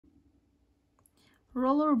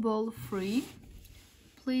Rollerball free.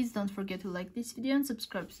 Please don't forget to like this video and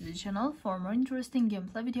subscribe to the channel for more interesting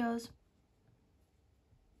gameplay videos.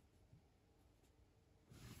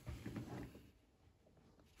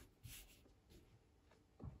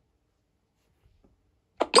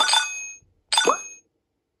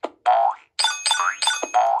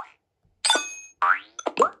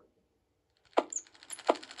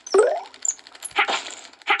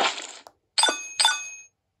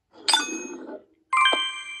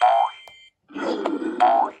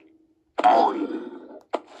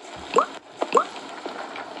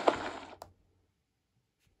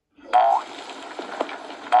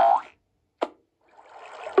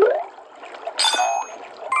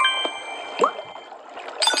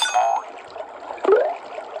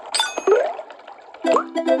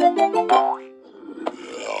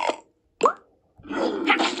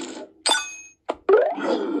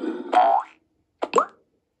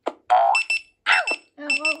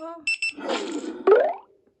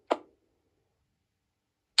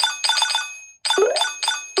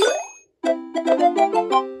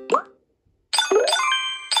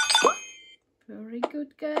 Very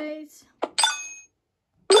good, guys.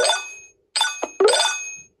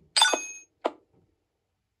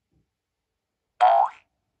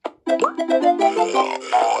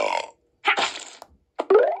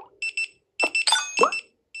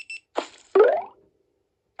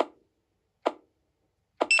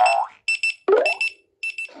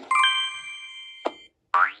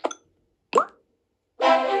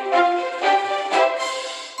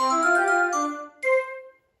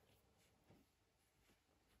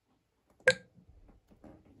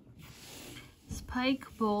 Spike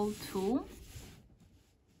ball 2.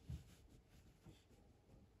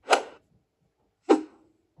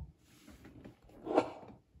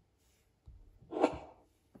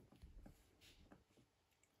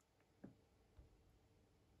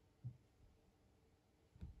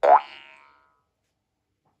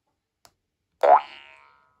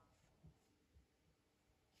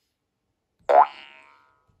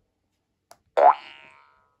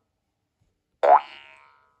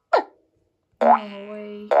 No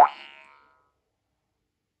way.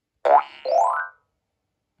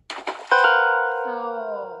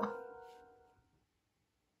 Oh.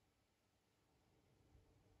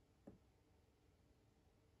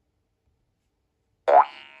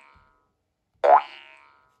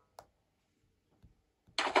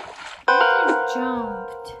 I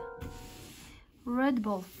jumped. Red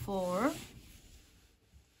ball 4.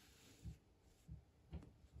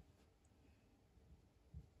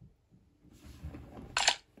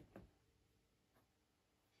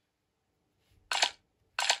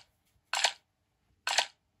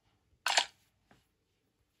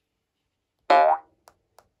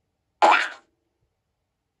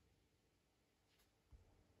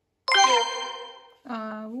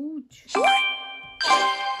 Ouch.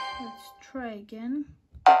 Let's try again.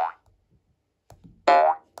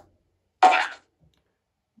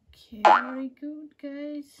 Okay, very good,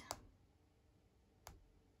 guys.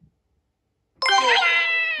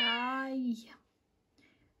 Ay.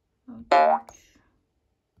 Ouch.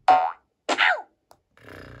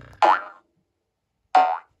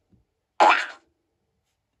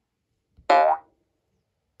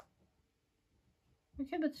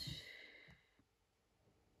 Okay, but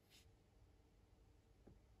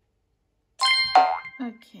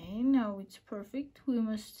okay, now it's perfect. We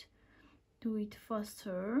must do it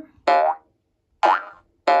faster.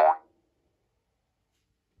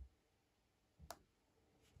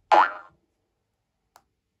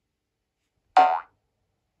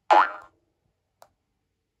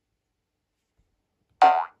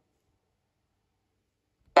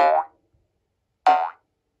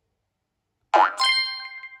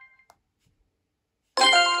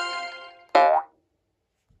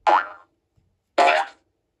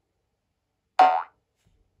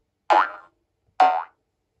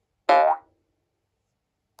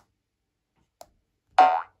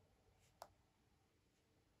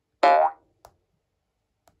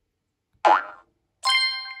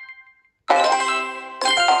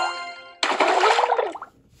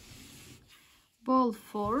 Ball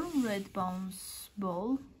 4, red bounce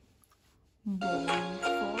ball. Ball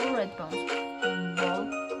 4, red bounce ball.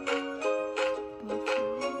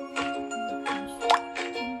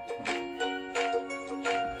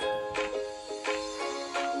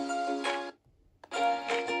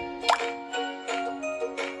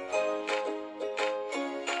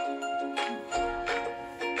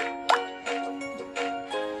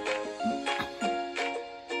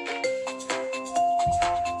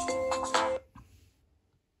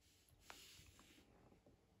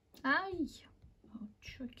 Ay.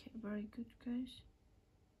 Ouch. Okay, very good, guys.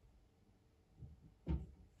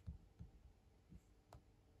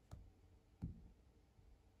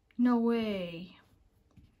 No way.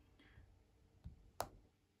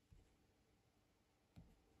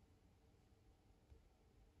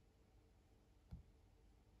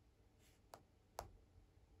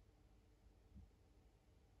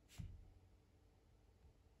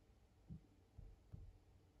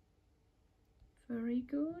 Very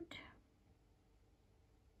good.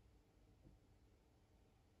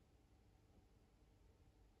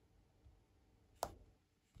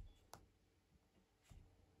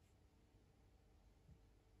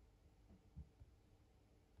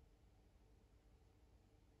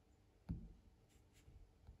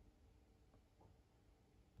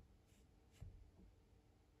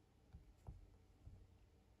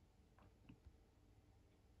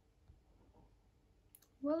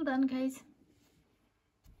 Well done, guys.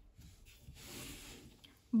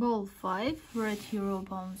 Ball 5, red hero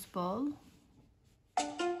bounce ball.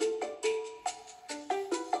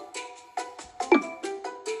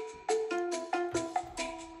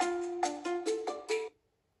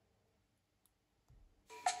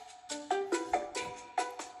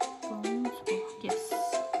 Bounce ball, yes.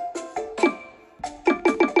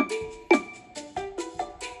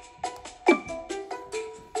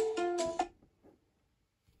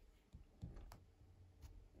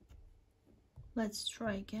 Let's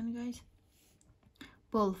try again, guys.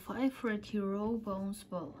 Ball 5, red hero bounce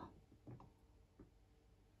ball.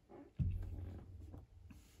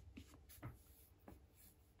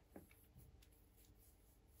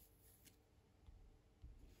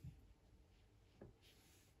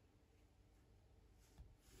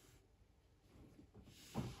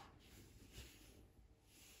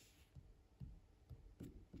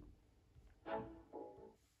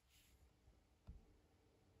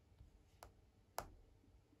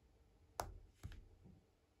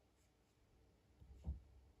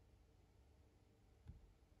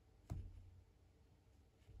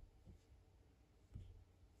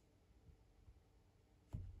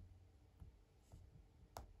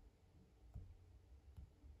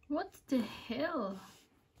 What the hell?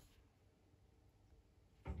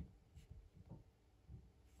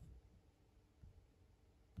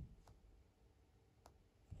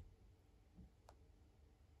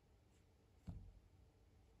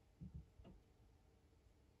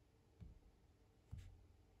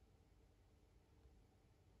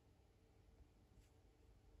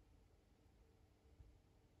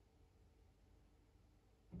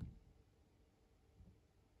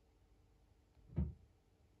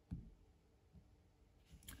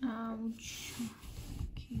 Ouch.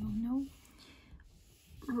 Okay, no.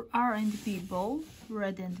 R and B ball,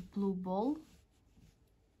 red and blue ball.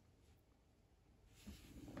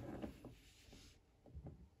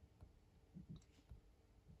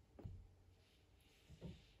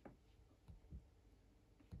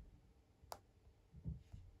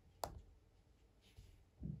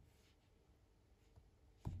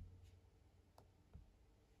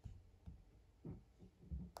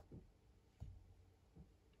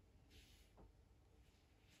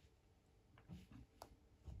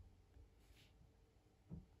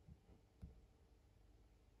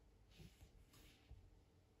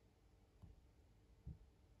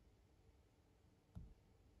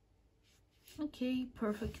 Okay,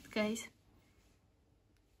 perfect, guys.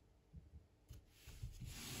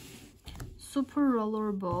 Super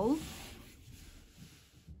roller ball.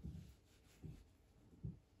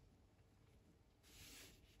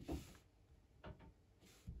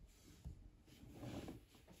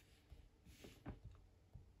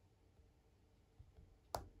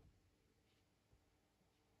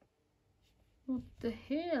 What the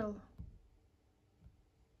hell?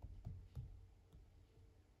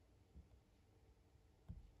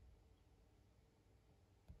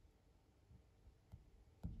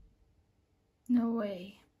 No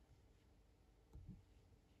way.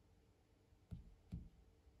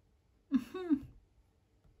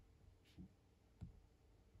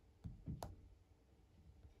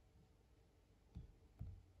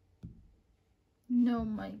 No,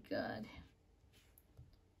 my God.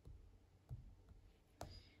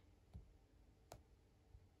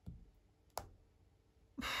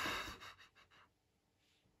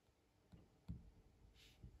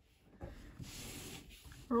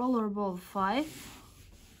 Rollerball 5.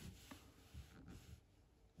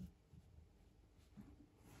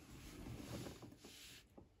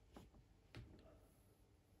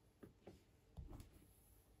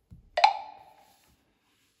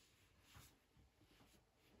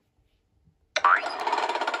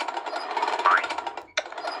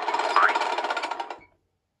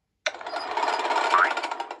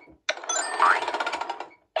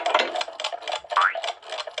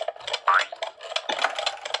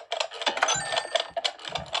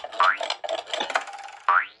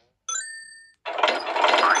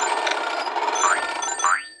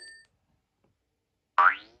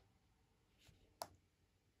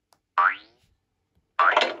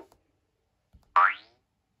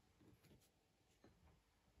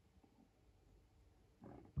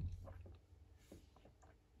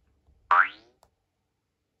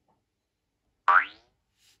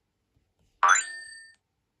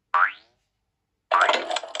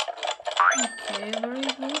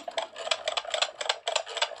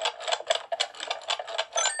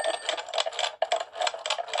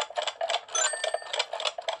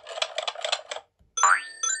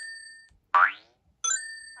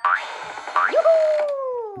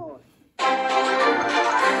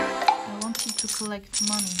 collect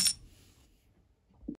money.